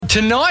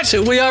tonight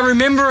we are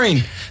remembering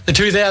the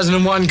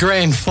 2001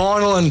 Grand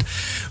Final, and,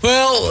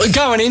 well,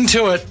 going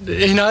into it,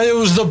 you know, it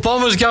was the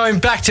Bombers going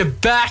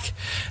back-to-back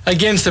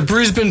against the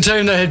Brisbane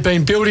team that had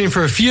been building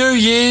for a few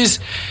years.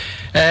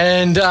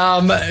 And,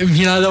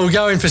 you know, they were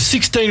going for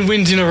 16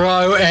 wins in a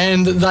row,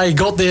 and they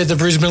got there, the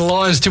Brisbane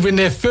Lions, to win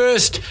their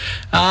first,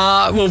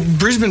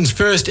 Brisbane's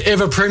first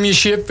ever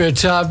premiership,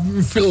 but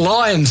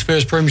Lions'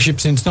 first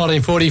premiership since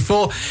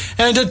 1944.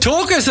 And to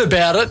talk us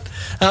about it,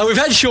 we've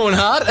had Sean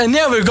Hart, and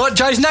now we've got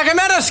Jason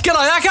Akermanis.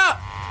 G'day, Acker.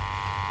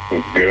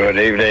 Good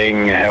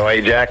evening. How are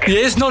you, Jack?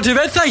 Yes, not too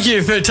bad. Thank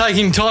you for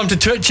taking time to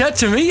chat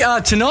to me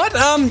tonight.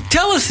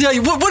 Tell us,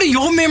 what are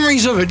your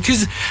memories of it?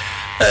 Because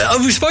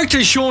we spoke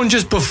to Sean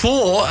just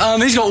before.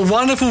 He's got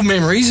wonderful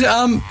memories.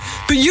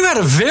 But you had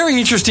a very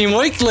interesting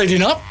week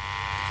leading up.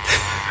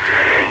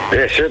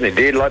 Yeah, certainly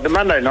did. Like the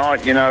Monday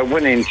night, you know,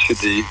 went into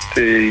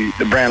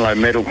the Brownlow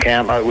medal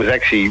count. I was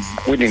actually,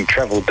 we didn't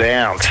travel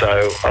down,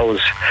 so I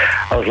was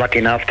lucky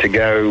enough to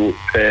go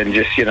and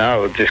just, you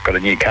know, I just got a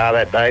new car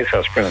that day, so I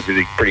was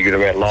feeling pretty good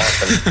about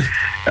life.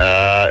 And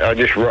I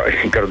just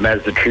got a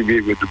Mazda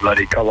tribute with the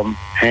bloody column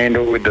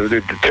handle with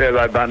the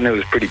turbo button. It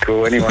was pretty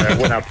cool. Anyway,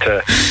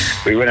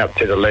 we went up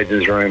to the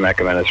Legends room,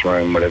 Akermanis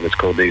room, whatever it's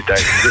called these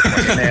days. Just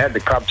went in there, had the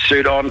club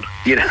suit on,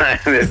 you know,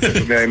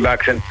 $1 million,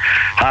 and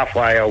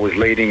halfway I was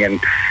leading, and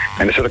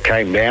it sort of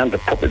came down to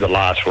probably the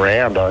last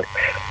round. I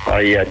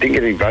didn't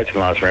get any votes in the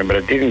last round, but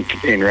I did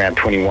in round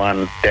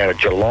 21 down at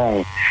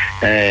Geelong,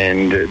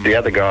 and the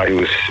other guy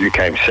who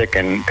came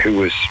second,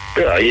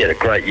 he had a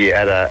great year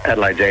at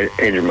Adelaide's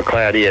Andrew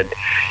McLeod. He had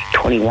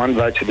 21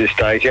 votes at this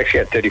stage. He actually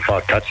had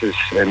 35 touches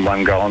and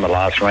one goal in the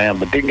last round,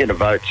 but didn't get a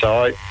vote.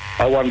 So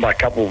I won by a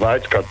couple of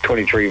votes, got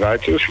 23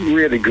 votes. It was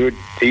really good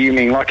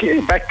evening. Like,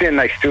 back then,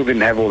 they still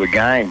didn't have all the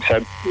games. So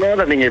I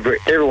don't think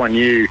everyone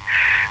knew.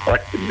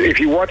 Like, if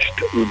you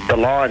watched the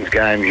Lions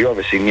games, you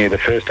obviously knew the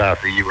first half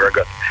of the year where I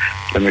got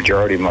the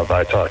majority of my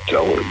votes. I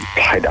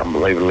played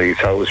unbelievably,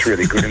 so it was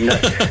really good. And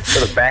the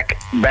sort of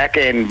back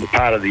end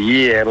part of the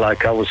year,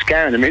 like, I was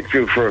scaring the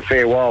midfield for a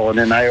fair while, and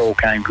then they all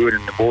came good,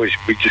 and the boys,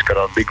 we just got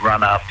on a big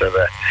run after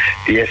the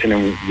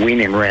Essendon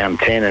win in round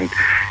 10,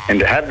 and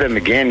to have them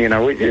again, you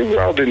know, we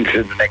rolled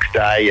into the next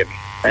day,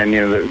 and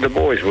you know, the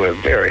boys were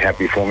very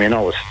happy for me, and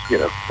I was, you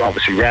know,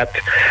 obviously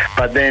wrapped.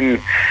 But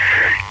then,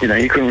 you know,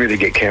 you couldn't really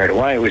get carried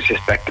away. It was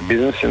just back to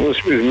business, and it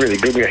was really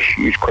good. We had a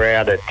huge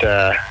crowd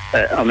I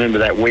remember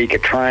that week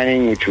at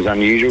training, which was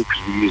unusual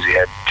because we usually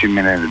had 2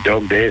 men and a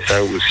dog there,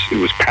 so it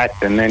was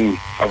packed. And then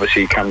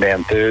obviously you come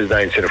down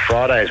Thursday instead of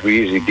Friday, as we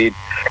usually did,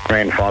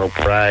 grand final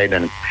parade,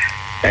 and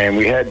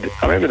we had,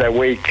 I remember that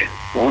week,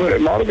 well,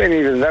 it might have been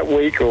either that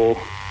week or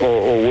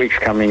weeks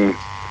coming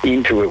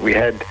into it, we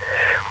had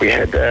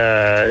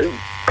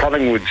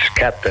Collingwood's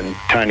captain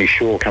Tony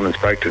Shaw come and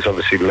spoke to us.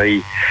 Obviously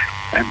Lee,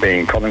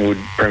 being Collingwood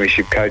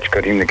premiership coach,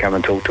 got him to come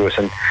and talk to us,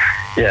 and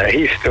yeah,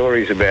 his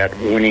stories about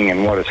winning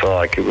and what it's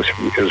like, it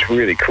was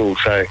really cool.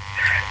 So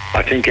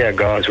I think our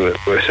guys were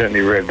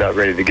certainly revved up,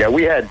 ready to go.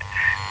 We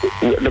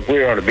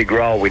were on a big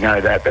roll, we know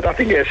that, but I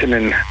think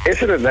Essendon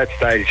at that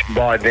stage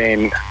by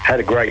then had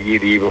a great year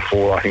the year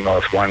before. I think I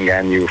lost one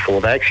game the year before.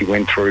 They actually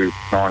went through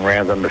 9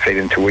 rounds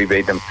undefeated until we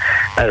beat them.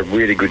 They had a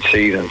really good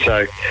season.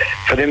 So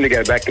for them to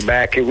go back to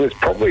back, it was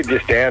probably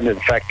just down to the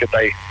fact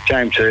that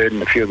James Hird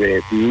and a few of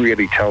their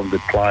really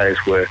talented players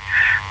were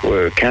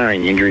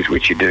carrying injuries,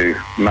 which you do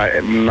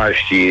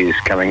most years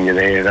coming into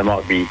there. They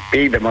might be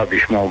big, they might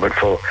be small, but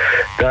for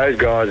those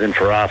guys and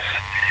for us,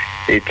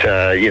 it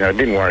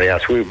didn't worry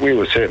us. We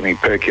were certainly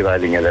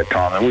percolating at that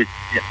time, and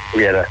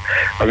we had I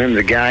remember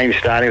the game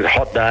starting. It was a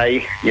hot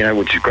day, you know,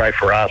 which is great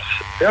for us.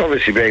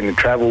 Obviously, being the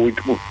travel,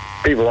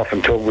 people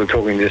often we're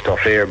talking just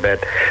off air about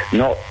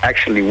not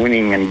actually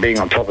winning and being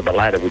on top of the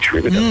ladder, which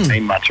really doesn't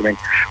mean much. I mean,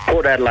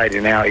 Port Adelaide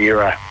in our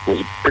era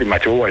was pretty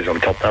much always on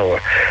top. They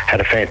had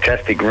a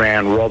fantastic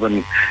round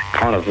robin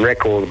kind of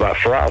record, but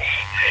for us,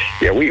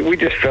 yeah, we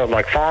just felt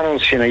like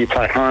finals, you know, you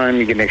play home,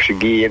 you get an extra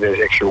gear,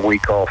 there's extra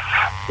week off.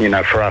 You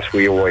know, for us,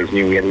 we always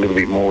knew we had a little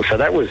bit more. So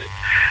that was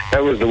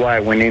the way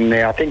it went in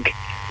there. I think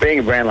being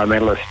a Brownlow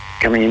medalist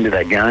coming into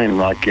that game,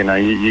 like, you know,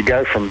 you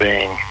go from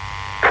being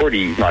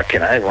pretty, like, you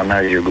know, everyone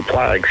knows you're a good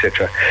player,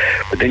 etc.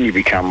 But then you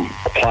become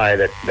a player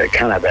that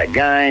can't have bad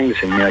games,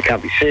 and, you know,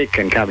 can't be sick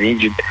and can't be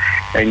injured.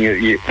 And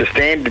the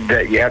standard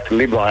that you have to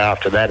live by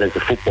after that as a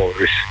footballer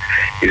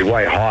is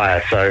way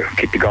higher. So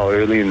kicked the goal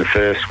early in the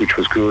first, which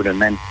was good,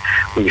 and then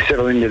we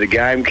settled into the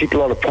game, kicked a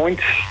lot of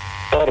points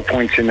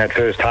in that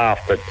first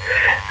half. But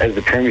as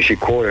the premiership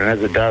quarter, and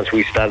as it does,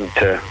 we started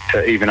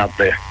to even up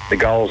the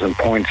goals and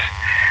points.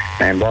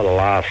 And by the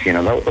last, you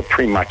know, they were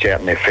pretty much out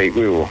on their feet.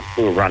 We were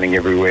running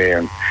everywhere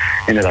and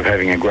ended up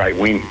having a great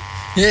win.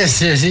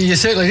 Yes, you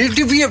certainly did.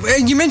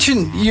 You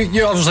mentioned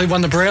you obviously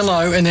won the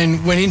Brownlow and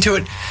then went into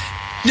it.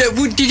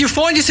 Did you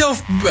find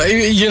yourself,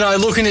 you know,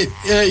 looking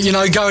at, you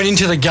know, going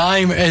into the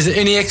game as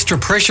any extra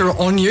pressure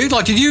on you?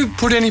 Like, did you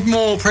put any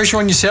more pressure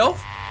on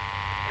yourself?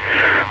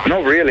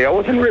 Not really. I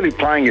wasn't really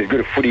playing as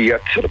good a footy. I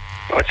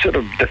sort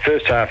of the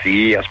first half of the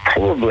year, I was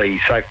probably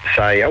safe to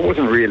say I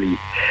wasn't really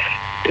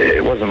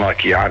it wasn't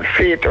like you're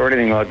unfit or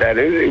anything like that.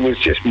 It was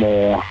just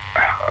more,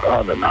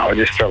 I don't know, I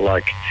just felt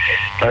like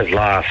those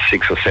last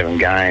 6 or 7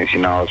 games,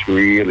 I was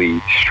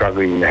really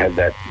struggling to have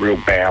that real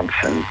bounce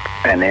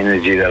and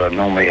energy that I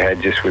normally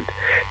had. Just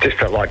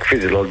felt like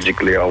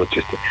physiologically I was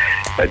just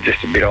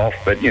a bit off.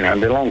 But,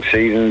 they're long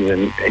seasons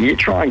and you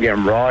try and get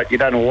them right. You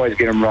don't always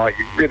get them right.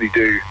 You really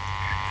do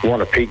want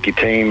to peak your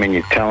team and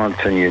your talents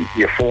and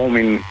your form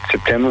in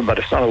September, but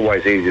it's not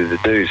always easy to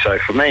do. So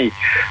for me,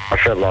 I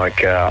felt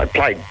like I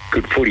played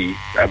good footy,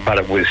 but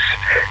it was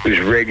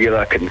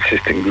regular,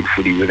 consistent good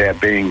footy without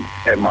being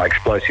at my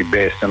explosive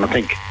best. And I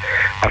think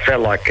I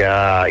felt like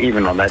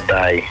even on that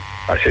day,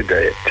 I said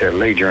to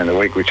Lee during the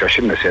week, which I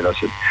shouldn't have said, I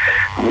said,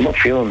 I'm not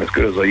feeling as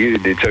good as I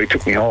usually did. So he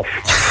took me off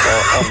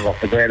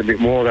the ground a bit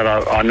more than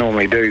I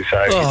normally do.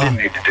 So he didn't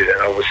need to do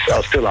that. I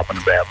was still up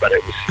and about, but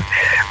it was,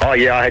 I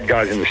had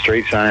guys in the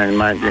street saying,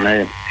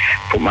 mate,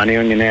 put money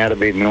on you now to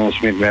be the Norm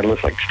Smith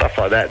medalist, like stuff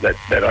like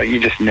that you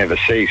just never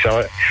see.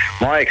 So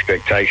my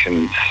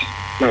expectations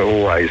are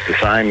always the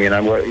same.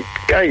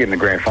 Going in the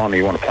grand final,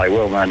 you want to play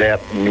well, no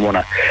doubt, and you want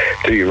to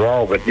do your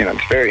role, but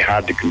it's very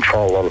hard to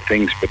control a lot of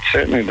things. But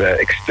certainly the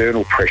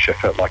external pressure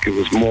felt like it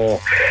was more,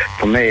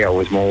 for me, I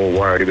was more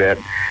worried about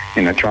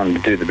trying to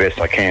do the best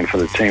I can for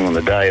the team on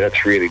the day.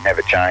 That's really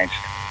never changed.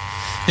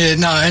 Yeah,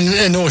 no,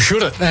 and nor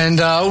should it. And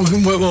all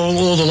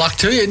the luck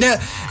to you. Now,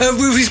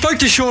 we spoke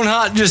to Sean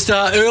Hart just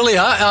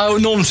earlier,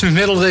 Norm Smith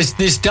medal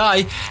this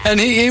day, and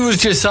he was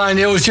just saying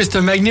it was just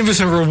a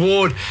magnificent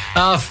reward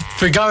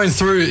for going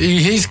through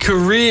his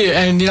career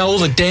and, all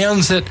the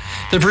downs that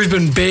the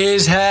Brisbane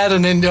Bears had,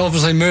 and then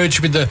obviously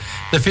merged with the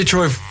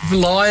Fitzroy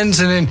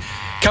Lions, and then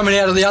coming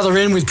out at the other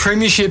end with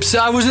premierships.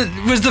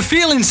 Was the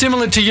feeling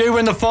similar to you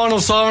when the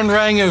final siren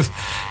rang of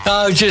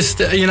how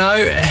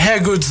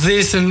good's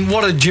this and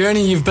what a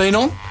journey you've been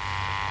on?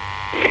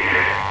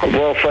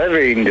 Well, for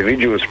every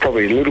individual, it's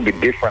probably a little bit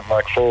different.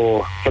 Like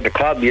for the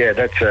club,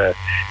 that's a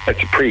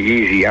pretty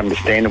easy,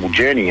 understandable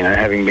journey.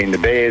 Having been the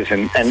Bears,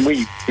 and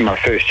we in my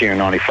first year in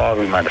 '95,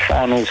 we made the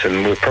finals,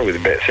 and we were probably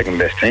the second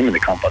best team in the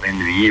comp at the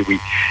end of the year. We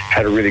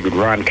had a really good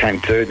run, came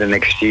third the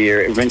next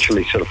year.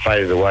 Eventually, sort of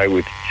faded away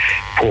with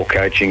poor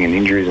coaching and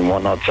injuries and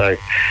whatnot. So,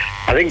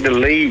 I think the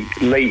Lee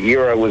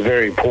era was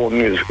very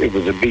important. It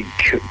was a big,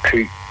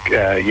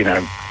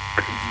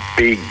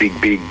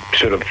 big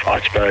sort of,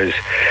 I suppose,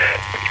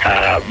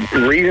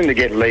 reason to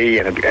get Lee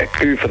and a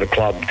coup for the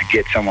club to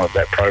get someone of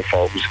that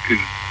profile was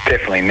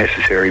definitely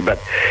necessary. But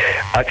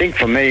I think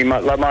for me,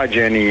 my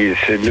journey is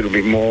a little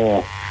bit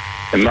more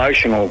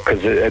emotional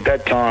because at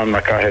that time,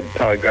 I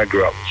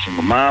grew up with a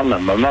single mum,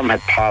 and my mum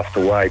had passed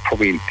away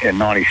probably in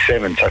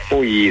 '97. So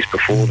 4 years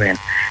before then,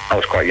 I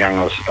was quite young.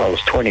 I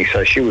was 20,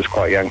 so she was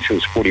quite young. She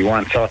was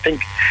 41. So I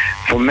think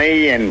for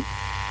me, and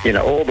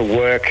all the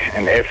work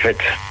and effort,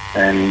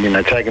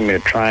 and taking me to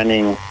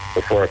training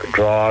before I could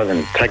drive,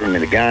 and taking me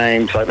to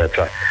games, like that's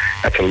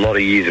a lot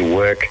of years of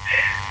work.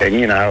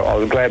 And I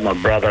was glad my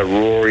brother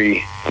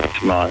Rory,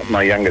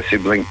 my younger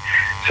sibling.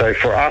 So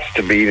for us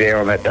to be there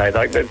on that day,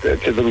 like that's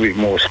a little bit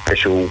more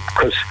special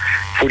because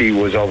footy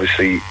was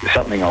obviously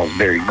something I was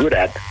very good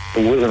at.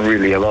 There wasn't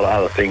really a lot of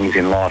other things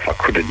in life I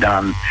could have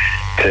done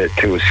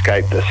to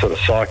escape the sort of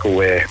cycle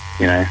where,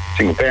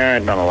 single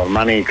parent, not a lot of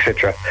money,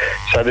 etc.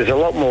 So there's a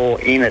lot more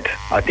in it,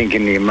 I think,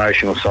 in the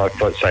emotional side,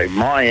 for, say,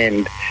 my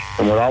end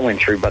and what I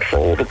went through. But for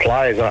all the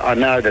players, I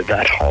know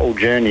that whole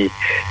journey,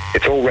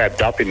 it's all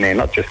wrapped up in there,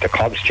 not just the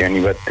club's journey,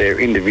 but their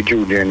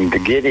individual journey to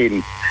get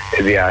in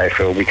to the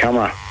AFL, become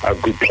a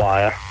good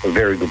player, a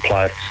very good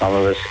player for some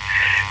of us,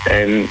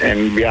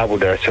 and be able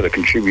to sort of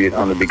contribute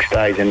on the big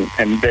stage.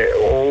 And they're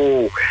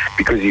all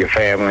because of your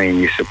family and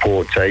your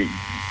support. So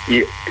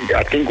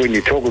I think when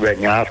you talk about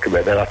and you ask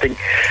about that, I think,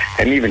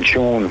 and even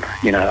Sean,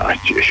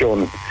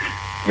 Sean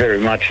very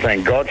much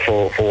thank God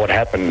for what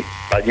happened.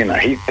 But,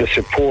 the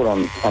support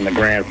on the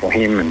ground for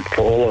him and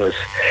for all of us,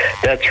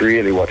 that's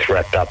really what's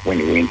wrapped up when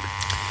you win.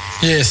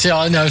 Yes,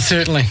 yeah, no,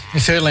 certainly.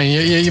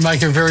 You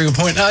make a very good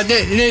point.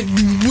 Ned,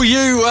 were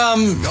you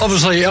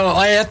obviously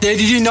out there?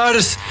 Did you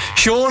notice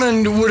Sean,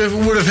 and would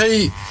have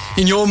he,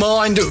 in your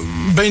mind,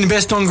 been the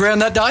best on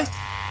ground that day?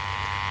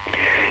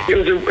 It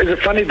was a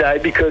funny day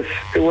because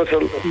it was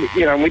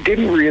we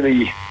didn't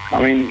really.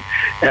 I mean,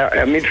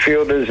 our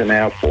midfielders and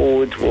our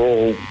forwards were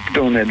all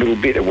doing their little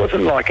bit. It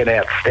wasn't like an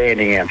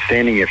outstanding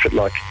effort,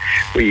 like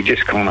where you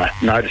just kind of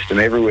noticed them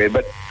everywhere.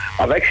 But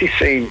I've actually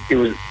seen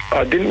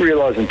I didn't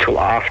realise until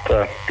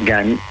after the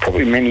game,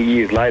 probably many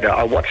years later,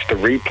 I watched the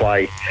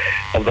replay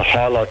of the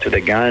highlights of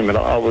the game, and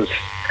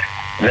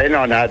then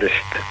I noticed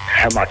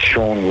how much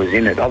Sean was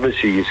in it.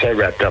 Obviously, you're so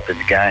wrapped up in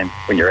the game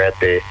when you're out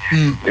there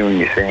doing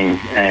your thing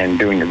and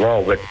doing your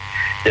role. But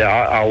yeah,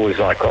 I was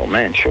like, oh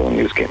man, Sean,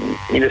 he was getting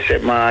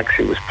intercept marks,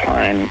 he was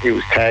playing, he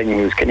was tagging,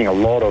 he was getting a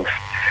lot of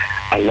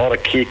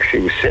kicks, he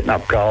was setting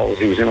up goals,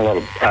 he was in a lot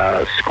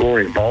of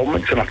scoring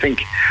involvements. And I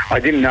think I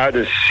didn't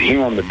notice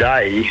him on the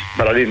day,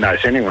 but I didn't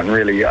notice anyone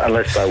really,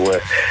 unless they were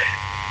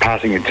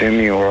passing it to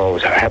me, or I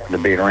was happened to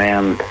be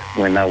around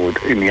when they were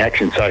in the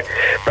action. So,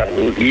 but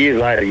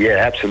years later, yeah,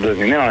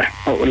 absolutely. Now,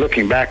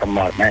 looking back, I'm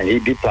like, man, he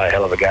did play a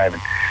hell of a game.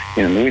 And,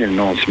 you know, winning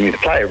Norm Smith,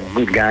 play a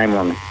good game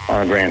on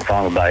a grand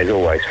final day is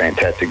always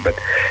fantastic. But,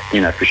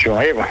 you know, for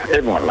sure,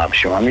 everyone loves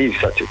Sean. He's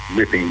such a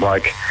ripping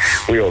bloke.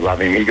 We all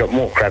love him. He got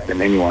more crap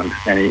than anyone,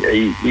 and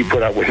he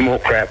put up with more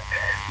crap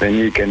than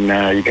you can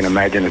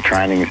imagine the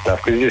training and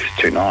stuff, because it's just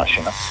too nice,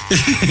 you know.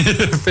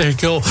 Very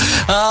cool.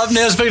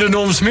 Now, speaking of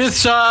Norm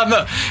Smith,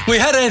 we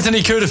had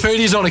Anthony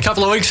Koutafidis on a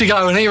couple of weeks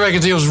ago, and he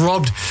reckons he was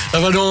robbed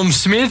of a Norm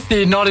Smith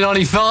in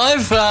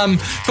 1995,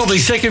 probably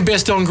second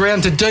best on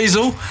ground to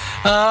Diesel.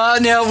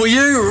 Now, were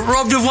you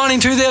robbed of one in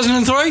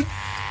 2003?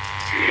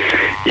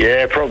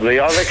 Yeah, probably.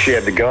 I've actually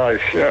had the guys.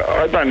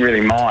 I don't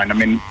really mind. I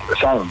mean,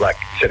 Simon Black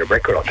set a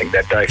record, I think,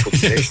 that day for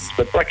possessions.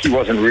 But Blackie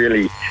wasn't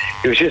really.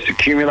 He was just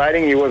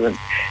accumulating. He wasn't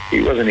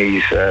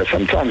his.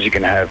 Sometimes you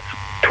can have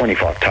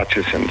 25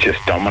 touches and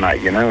just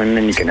dominate, you know, and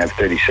then you can have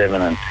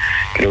 37 and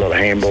get a lot of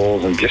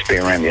handballs and just be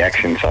around the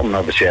action. Simon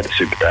obviously had a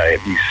super day.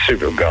 He's a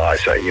super guy,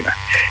 so, you know,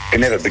 you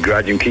can never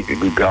begrudge him, kick a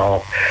good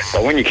goal.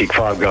 But when you kick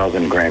 5 goals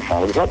in the grand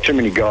final, there's not too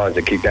many guys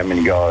that kick that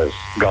many goals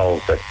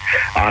that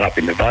aren't up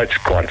in the votes.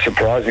 Quite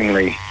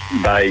surprisingly,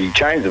 they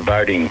changed the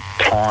voting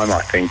time,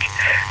 I think,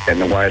 and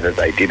the way that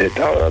they did it.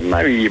 Oh,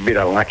 maybe a bit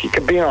unlucky.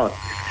 Could be on.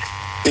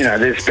 You know,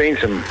 there's been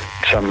some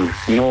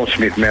Norm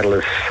Smith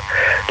medalists,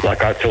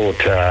 like I thought,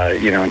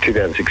 you know, in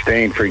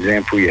 2016, for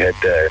example, you had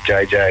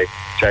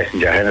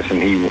Jason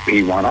Akermanis,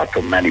 he won. I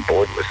thought Matty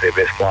Boyd was their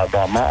best player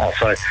by a mile.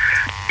 So,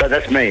 but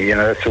that's me, you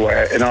know, that's the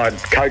way. And I'd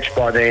coached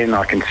by then.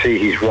 I can see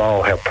his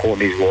role, how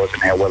important he was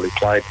and how well he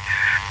played.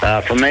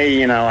 For me,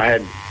 you know, I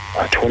had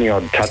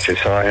 20-odd touches,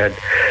 so I had,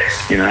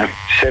 you know,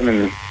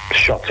 7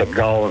 shots at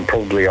goal, and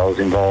probably I was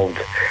involved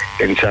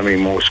in so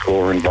many more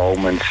score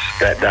involvements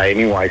that day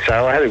anyway.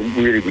 So I had a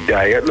really good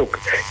day. Look,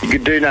 you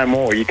could do no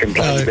more. You can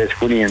play the best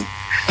footy and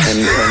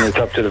it's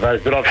up to the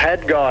voters. But I've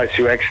had guys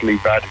who actually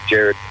voted.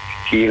 Jared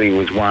Healy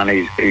was one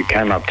who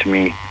came up to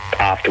me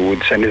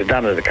afterwards, and he's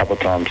done it a couple of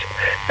times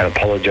and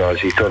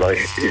apologised. He thought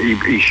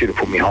he should have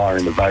put me higher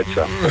in the vote.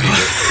 So.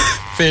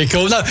 Very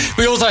cool. No,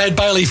 we also had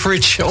Bailey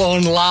Fritsch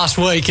on last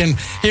week, and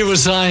he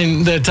was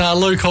saying that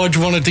Luke Hodge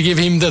wanted to give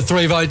him the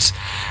 3 votes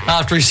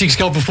after his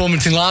 6-goal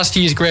performance in last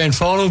year's grand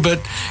final,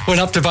 but went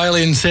up to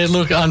Bailey and said,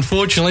 look,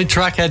 unfortunately,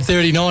 Truck had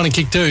 39 and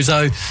kicked 2,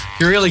 so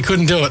you really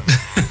couldn't do it.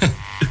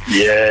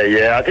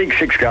 Yeah, I think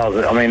 6 goals,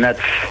 I mean,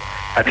 that's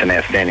an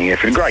outstanding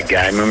effort. A great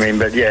game, I mean,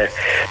 but yeah,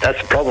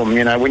 that's the problem,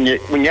 you know, when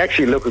you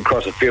actually look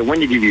across the field,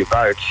 when you give your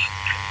votes,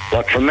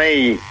 like for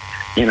me,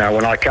 you know,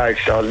 when I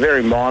coached, I was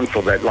very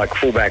mindful that, like,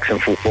 fullbacks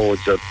and full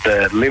forwards,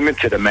 the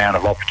limited amount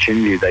of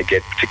opportunity they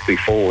get, particularly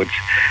forwards,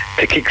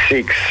 to kick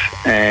 6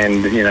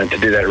 and, you know, to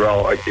do that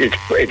role,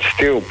 it's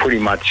still pretty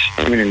much,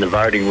 winning the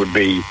voting would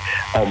be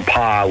on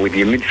par with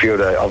your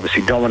midfielder,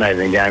 obviously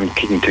dominating the game and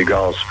kicking 2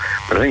 goals.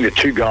 But I think the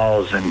 2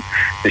 goals and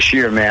the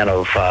sheer amount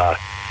of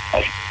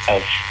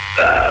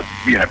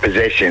you know,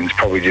 possessions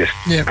probably just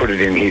put it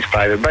in his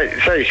favour. But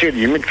so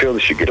your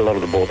midfielders should get a lot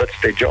of the ball. That's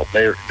their job.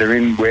 They're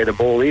in where the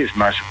ball is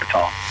most of the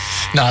time.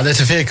 No, that's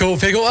a fair call.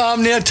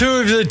 Now, 2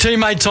 of the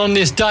teammates on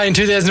this day in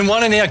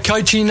 2001 are now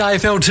coaching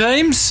AFL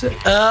teams.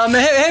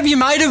 Have you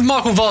made of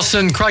Michael Voss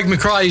and Craig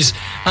McRae's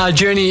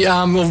journey?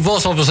 Well,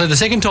 Voss obviously the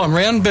second time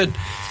round, but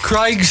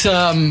Craig's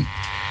go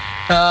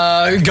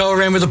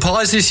around with the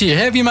Pies this year.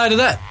 How have you made of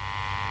that?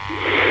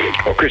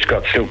 Well, Chris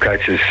Scott still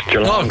coaches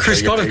Geelong. Oh, Chris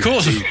Scott, of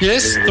course.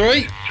 Yes,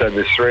 3. So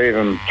there's 3 of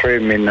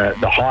them in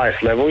the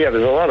highest level. Yeah,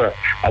 there's a lot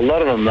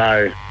of them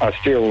though are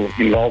still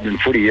involved in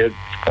footy. It's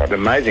quite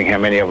amazing how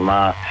many of them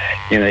are.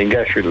 You know, you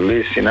can go through the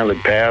list. You know,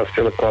 Luke Power's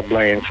still at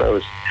Clubland, so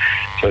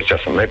it's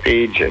Justin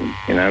Lepage, and,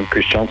 you know,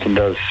 Chris Johnson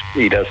does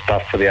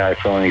stuff for the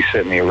AFL, and he's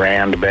certainly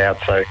around about.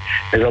 So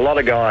there's a lot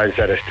of guys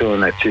that are still in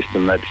that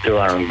system that still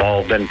are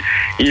involved, and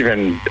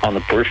even on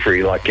the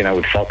periphery, like, you know,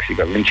 with Fox, you've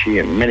got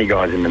Lynchy and many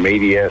guys in the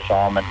media,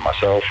 Simon,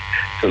 myself,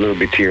 it's a little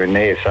bit here and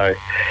there. So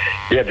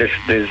yeah,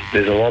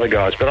 there's a lot of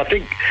guys, but I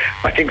think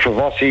for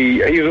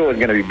Vossi, he was always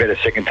going to be better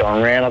second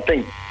time around. I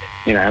think,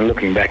 you know,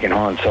 looking back in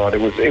hindsight,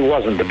 it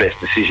wasn't the best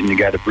decision to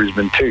go to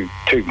Brisbane. Too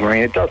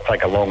green. It does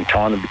take a long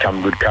time to become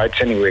a good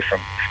coach, anywhere from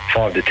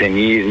 5 to 10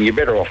 years, and you're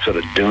better off sort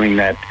of doing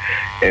that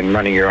and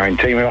running your own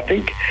team. And I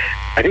think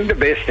the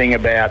best thing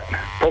about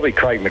probably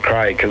Craig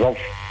McRae, because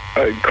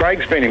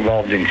Craig's been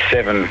involved in 6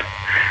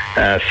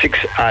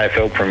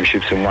 AFL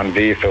premierships and 1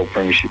 VFL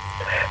premiership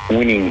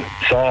winning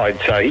side,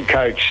 so he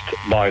coached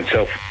by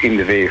himself in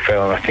the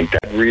VFL, and I think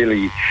that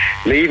really,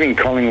 leaving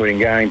Collingwood and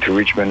going to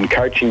Richmond,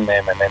 coaching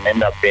them, and then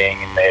end up being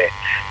in their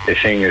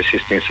senior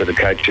assistants to the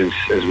coaches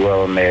as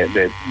well, and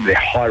their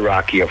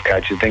hierarchy of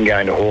coaches, then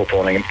going to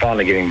Hawthorn and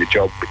finally getting the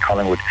job with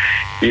Collingwood.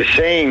 You're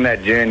seeing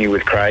that journey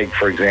with Craig,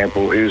 for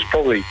example, who's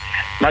probably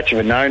much of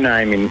a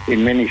no-name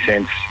in many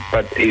sense,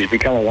 but he's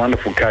become a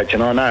wonderful coach,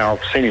 and I know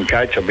I've seen him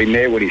coach. I've been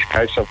there with his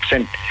coach. I've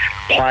sent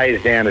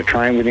players down to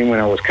train with him when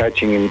I was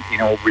coaching in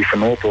Albury for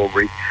North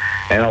Albury,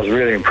 and I was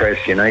really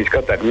impressed. You know, he's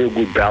got that real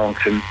good balance,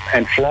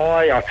 and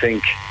Fly, I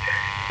think,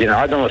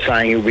 I'm not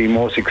saying he'll be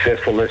more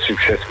successful, less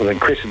successful than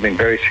Chris has been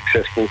very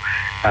successful.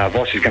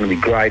 Voss is going to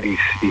be great.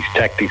 His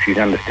tactics, his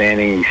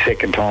understanding, his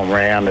second time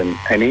round, and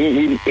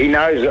he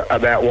knows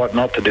about what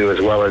not to do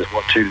as well as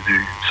what to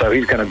do. So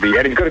he's going to be,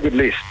 and he's got a good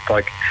list.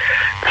 Like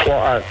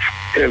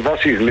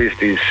Voss's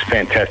list is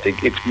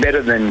fantastic. It's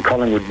better than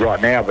Collingwood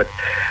right now, but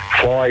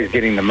Fly is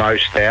getting the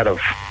most out of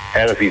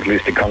his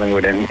list at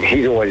Collingwood, and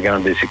he's always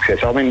going to be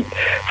successful. I mean,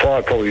 Fly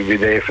will probably be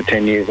there for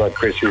 10 years like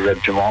Chris is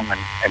at Geelong,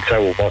 and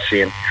so will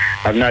Vossi, and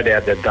I've no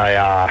doubt that they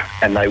are,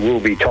 and they will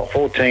be top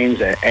 4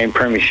 teams and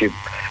premiership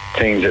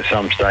teams at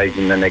some stage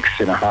in the next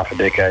half a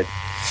decade.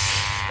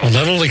 Well,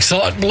 that'll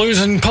excite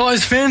Blues and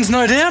Pies fans,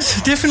 no doubt,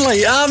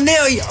 definitely. Now,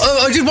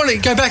 I did want to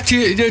go back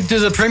to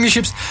the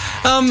premierships.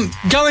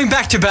 Going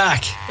back to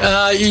back,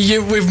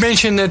 we've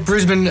mentioned that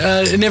Brisbane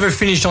never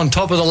finished on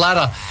top of the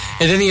ladder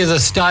at any of the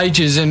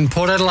stages, and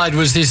Port Adelaide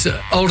was this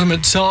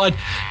ultimate side.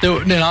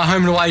 Home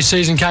and away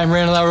season came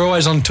around and they were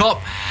always on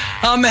top.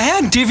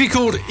 How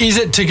difficult is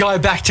it to go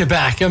back to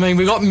back? I mean,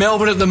 we've got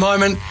Melbourne at the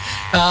moment.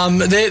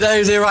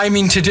 They're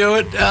aiming to do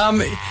it.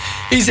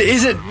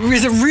 Is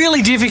it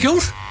really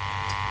difficult?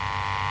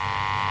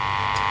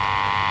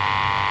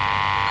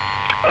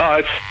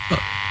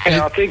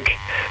 I think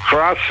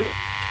for us,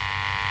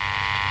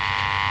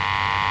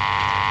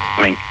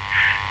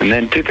 and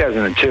then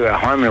 2002, our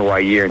home and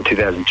away year in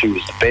 2002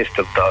 was the best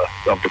of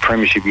the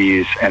premiership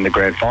years and the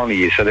grand final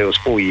years. So there was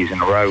 4 years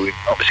in a row we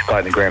obviously played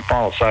in the grand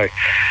final. So,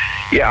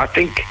 I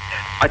think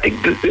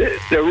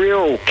the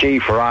real key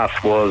for us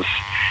was,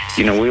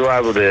 we were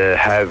able to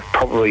have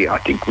probably, I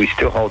think we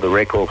still hold the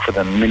record for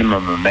the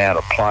minimum amount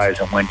of players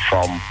that went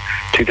from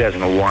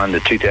 2001 to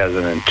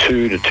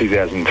 2002 to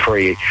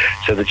 2003.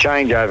 So the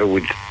changeover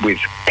with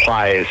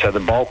players, so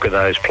the bulk of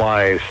those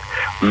players,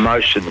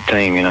 most of the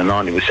team,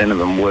 90% of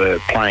them were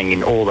playing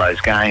in all those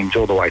games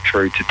all the way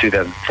through to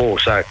 2004.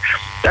 So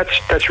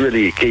that's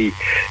really a key.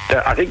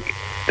 I think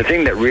the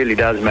thing that really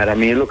does matter,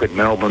 you look at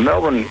Melbourne.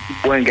 Melbourne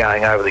weren't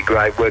going overly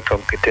great, worked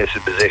on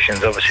contested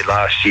possessions. Obviously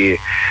last year,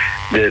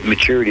 the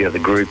maturity of the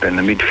group and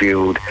the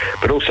midfield,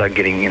 but also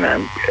getting,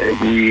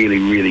 really,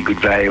 really good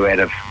value out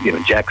of,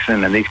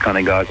 Jackson and these kind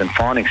of guys, and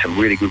finding some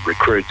really good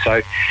recruits.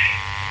 So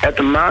at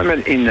the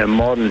moment in the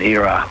modern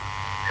era,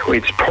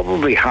 it's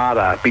probably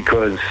harder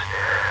because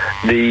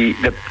the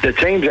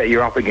teams that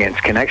you're up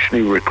against can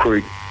actually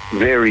recruit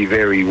very,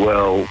 very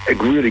well,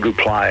 really good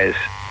players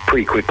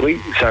pretty quickly.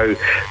 So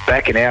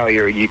back in our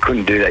era, you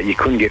couldn't do that. You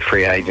couldn't get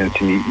free agents,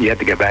 and you had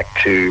to go back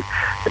to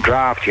the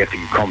draft. You had to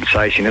get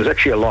compensation. It was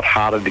actually a lot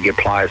harder to get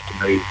players to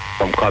move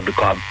from club to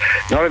club,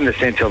 not in the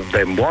sense of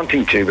them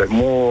wanting to, but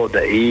more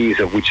the ease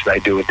of which they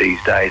do it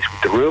these days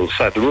with the rules.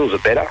 So the rules are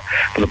better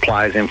for the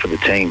players and for the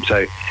team.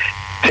 So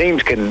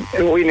teams can,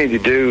 all you need to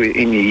do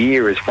in your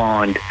year is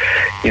find,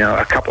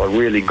 a couple of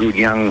really good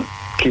young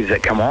kids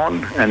that come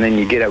on, and then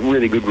you get a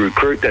really good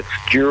recruit that's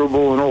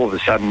durable, and all of a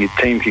sudden your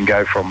team can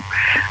go from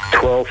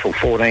 12th or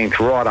 14th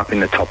right up in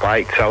the top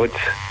 8. So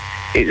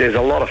there's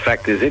a lot of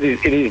factors. It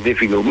is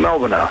difficult.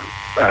 Melbourne are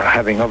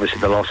having obviously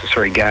the loss of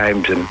 3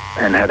 games and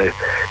had a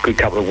good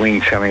couple of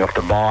wins coming off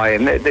the bye,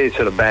 and they're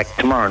sort of back.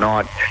 Tomorrow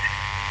night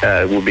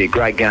will be a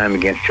great game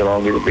against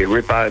Geelong. It'll be a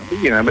ripper,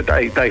 but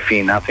they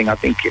fear nothing. I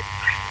think,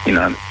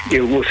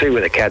 we'll see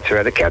where the Cats are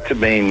at. The Cats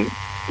have been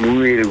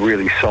really,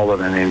 really solid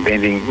and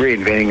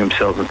reinventing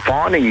themselves and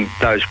finding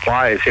those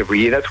players every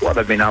year. That's why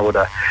they've been able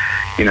to,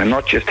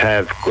 not just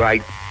have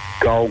great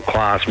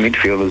gold-class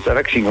midfielders. They've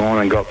actually gone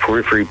and got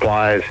periphery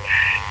players,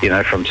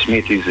 from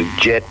Smith, who's a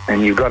jet,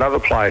 and you've got other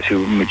players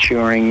who are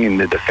maturing in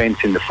the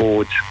defence, in the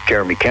forwards.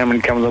 Jeremy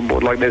Cameron comes on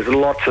board. There's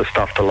lots of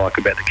stuff to like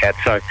about the Cats.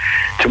 So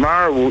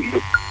tomorrow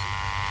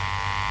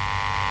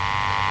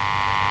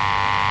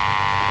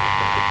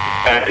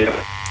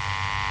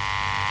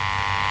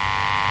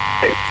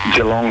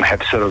Geelong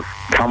have sort of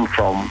come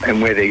from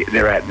and where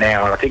they're at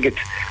now. And I think it's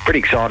pretty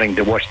exciting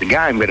to watch the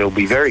game, but it'll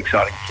be very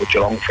exciting for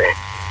Geelong fans.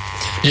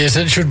 Yes,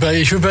 it should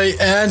be.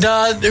 And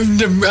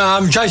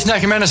the Jason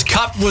Akermanis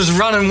Cup was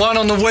run and won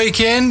on the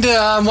weekend,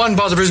 won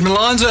by the Brisbane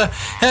Lions.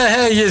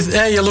 How are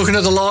you looking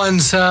at the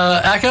Lions,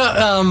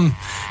 Acker,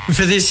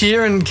 for this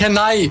year? And can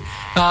they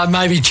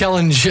maybe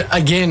challenge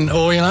again,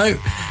 or,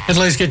 at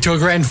least get to a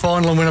grand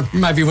final and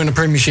win a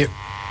premiership?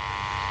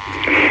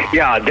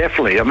 Yeah,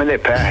 definitely. They're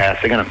powerhouse.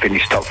 They're going to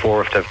finish top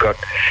 4 if they've got,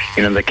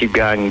 they keep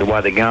going the way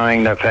they're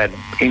going. They've had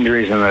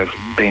injuries and they've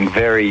been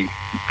very,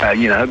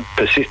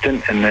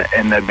 persistent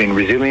and they've been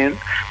resilient.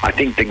 I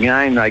think the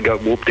game they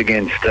got whooped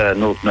against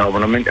North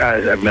Melbourne,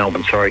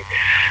 Melbourne,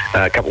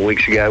 a couple of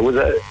weeks ago,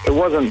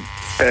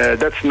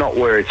 that's not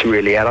where it's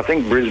really at. I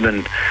think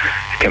Brisbane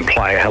can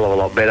play a hell of a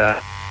lot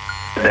better.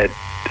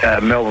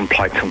 Melbourne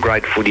played some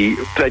great footy.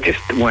 They just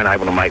weren't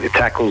able to make the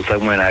tackles. They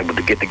weren't able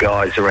to get the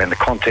guys around the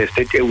contest.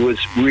 It was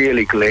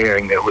really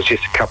glaring. There was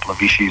just a couple of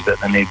issues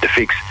that they needed to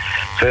fix.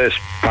 First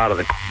part of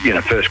the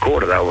first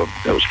quarter,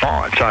 it was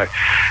fine. So,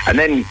 and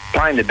then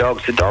playing the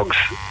Dogs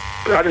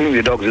I don't think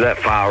the Dogs are that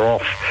far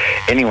off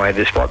anyway,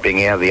 despite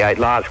being out of the 8.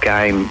 Last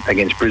game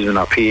against Brisbane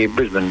up here,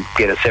 Brisbane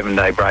get a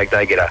 7-day break.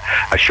 They get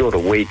a shorter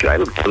week. They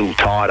looked a little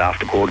tired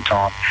after quarter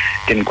time.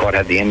 Didn't quite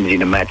have the energy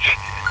to match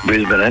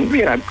Brisbane. And,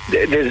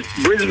 there's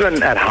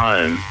Brisbane at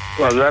home.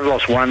 Well, they've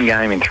lost one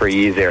game in 3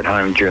 years there at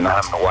home during the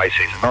home and away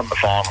season, not in the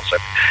finals. So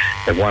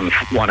they've won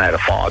 1 out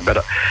of 5.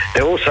 But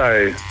they're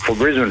also, for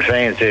Brisbane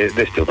fans,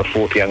 they're still the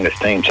 4th youngest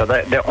team. So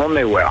they're on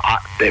their way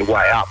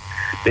up.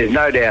 There's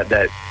no doubt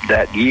that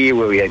year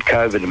where we had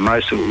COVID and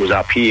most of it was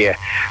up here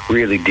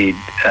really did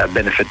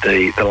benefit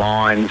the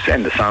Lions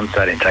and the Suns.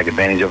 They didn't take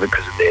advantage of it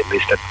because of their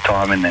list at the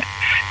time and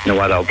the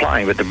way they were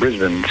playing, but the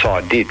Brisbane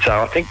side did.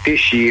 So I think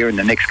this year and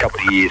the next couple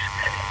of years,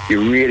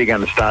 you're really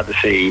going to start to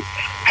see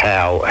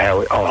how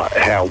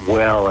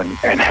well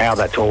and how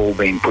that's all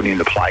been put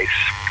into place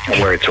and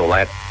where it's all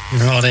at.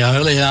 Right,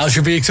 it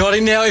should be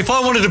exciting. Now, if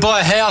I wanted to buy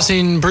a house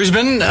in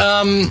Brisbane,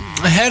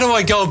 how do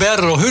I go about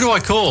it, or who do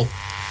I call?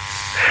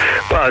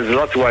 Well, there's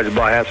lots of ways to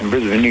buy a house in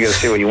Brisbane. You've got to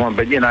see what you want.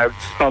 But,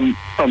 I'm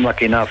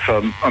lucky enough.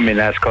 I'm in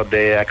Ascot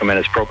there,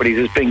 Akermanis Properties.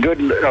 It's been good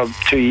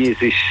 2 years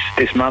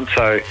this month.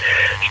 So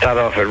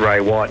started off at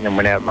Ray White and then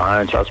went out on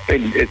my own. So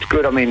it's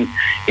good. I mean,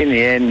 in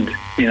the end,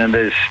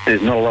 there's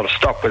not a lot of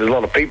stock, but there's a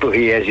lot of people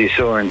here, as you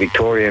saw in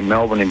Victoria and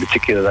Melbourne in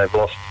particular. They've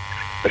lost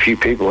a few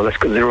people. That's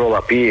because they're all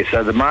up here.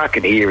 So the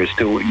market here is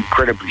still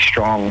incredibly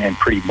strong and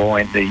pretty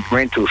buoyant. The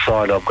rental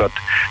side, I've got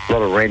a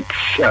lot of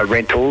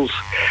rentals.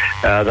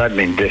 They've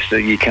been just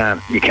you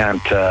can't. They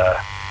don't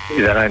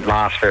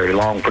last very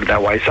long. Put it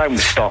that way. Same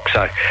with stock.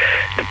 So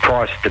the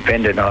price is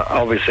dependent,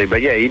 obviously.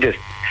 But yeah, you just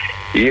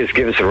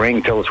give us a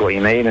ring, tell us what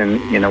you need, and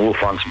we'll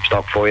find some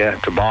stock for you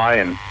to buy,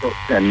 and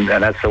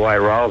that's the way it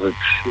rolls. It's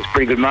a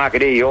pretty good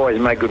market here. You always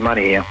make good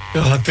money here.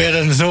 Oh, I bet,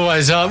 and it's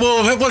always well.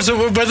 What's the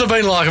weather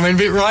been like? I mean, a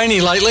bit rainy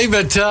lately,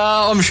 but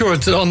I'm sure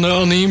it's on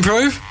the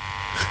improve.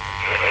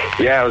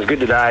 Yeah, it was good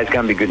today. It's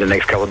going to be good the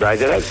next couple of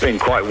days. It has been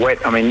quite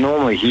wet. I mean,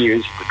 normally here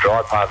is the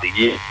dry part of the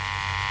year.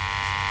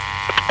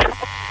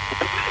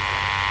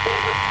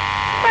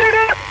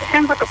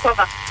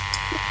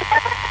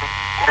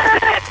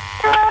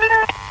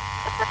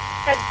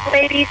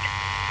 Ladies.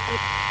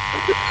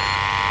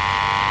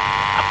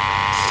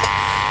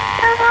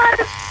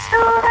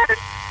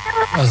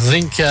 I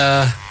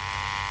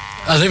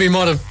think we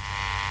might have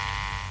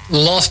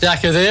lost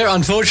Acker there,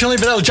 unfortunately,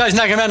 but that was Jason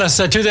Akermanis,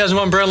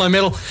 2001 Brownlow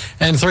medal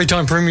and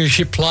 3-time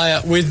premiership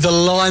player with the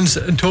Lions,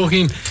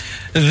 talking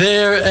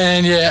there.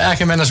 And yeah,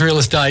 Akermanis Real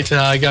Estate,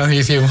 go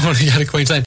if you want to go to Queensland.